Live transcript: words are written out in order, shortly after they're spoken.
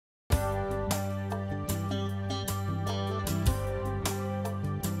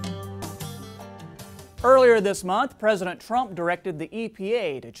Earlier this month, President Trump directed the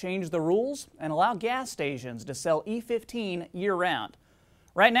EPA to change the rules and allow gas stations to sell E-15 year-round.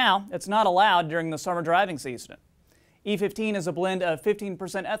 Right now, it's not allowed during the summer driving season. E-15 is a blend of 15%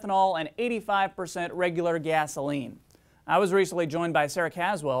 ethanol and 85% regular gasoline. I was recently joined by Sarah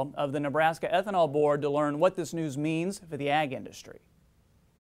Caswell of the Nebraska Ethanol Board to learn what this news means for the ag industry.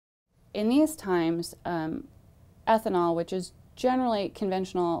 In these times, ethanol, which is generally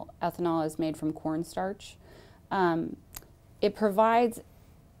conventional ethanol, is made from cornstarch. It provides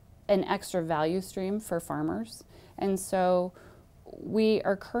an extra value stream for farmers, and so we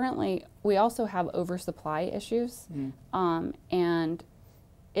also have oversupply issues, and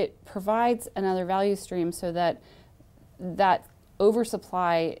it provides another value stream so that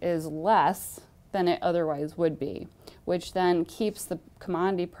oversupply is less than it otherwise would be, which then keeps the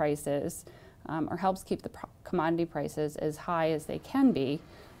commodity prices or helps keep the commodity prices as high as they can be,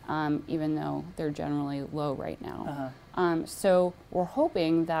 even though they're generally low right now. So we're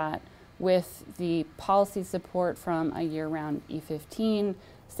hoping that with the policy support from a year-round E-15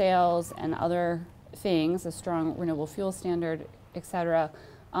 sales and other things, a strong renewable fuel standard, et cetera,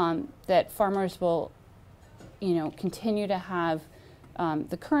 that farmers will, continue to have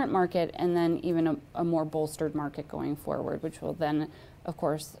the current market and then even a more bolstered market going forward, which will then, of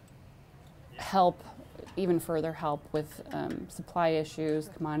course, even further help with supply issues,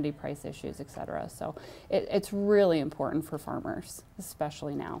 commodity price issues, et cetera. So it's really important for farmers,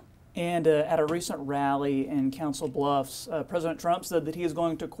 especially now. And at a recent rally in Council Bluffs, President Trump said that he is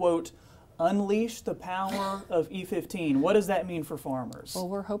going to, quote, unleash the power of E-15. What does that mean for farmers? Well,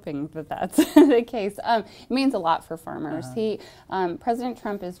 we're hoping that that's the case. It means a lot for farmers. President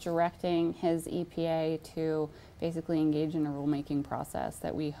Trump is directing his EPA to basically engage in a rulemaking process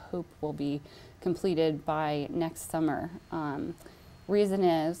that we hope will be completed by next summer. Reason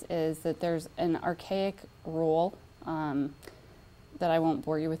is that there's an archaic rule that I won't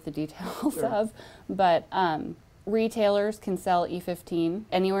bore you with the details of, but retailers can sell E-15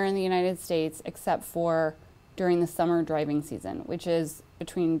 anywhere in the United States except for during the summer driving season, which is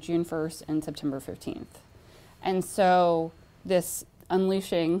between June 1st and September 15th. And so this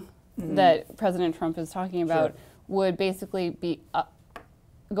unleashing that President Trump is talking about would basically be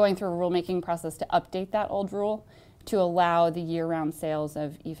going through a rulemaking process to update that old rule to allow the year-round sales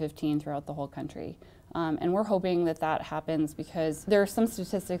of E-15 throughout the whole country. And we're hoping that that happens because there are some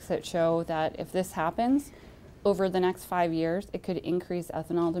statistics that show that if this happens, over the next 5 years, it could increase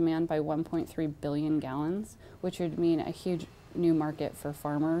ethanol demand by 1.3 billion gallons, which would mean a huge new market for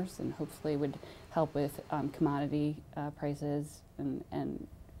farmers and hopefully would help with commodity prices and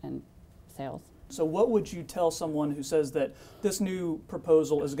sales. So what would you tell someone who says that this new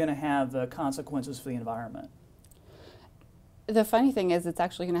proposal is going to have consequences for the environment? The funny thing is it's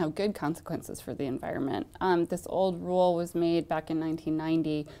actually going to have good consequences for the environment. This old rule was made back in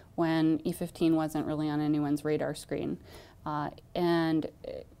 1990 when E-15 wasn't really on anyone's radar screen. And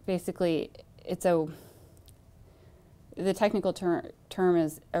basically the technical term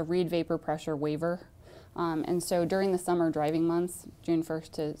is a reed vapor pressure waiver. And so during the summer driving months, June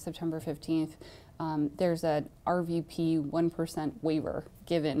 1st to September 15th, there's an RVP 1% waiver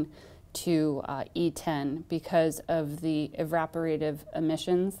given to E10 because of the evaporative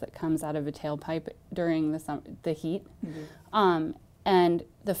emissions that comes out of a tailpipe during the heat. And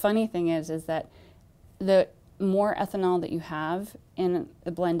the funny thing is that the more ethanol that you have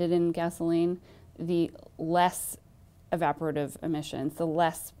blended in gasoline, the less evaporative emissions, the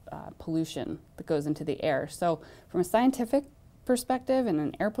less pollution that goes into the air. So from a scientific perspective and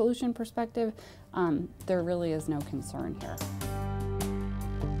an air pollution perspective, there really is no concern here.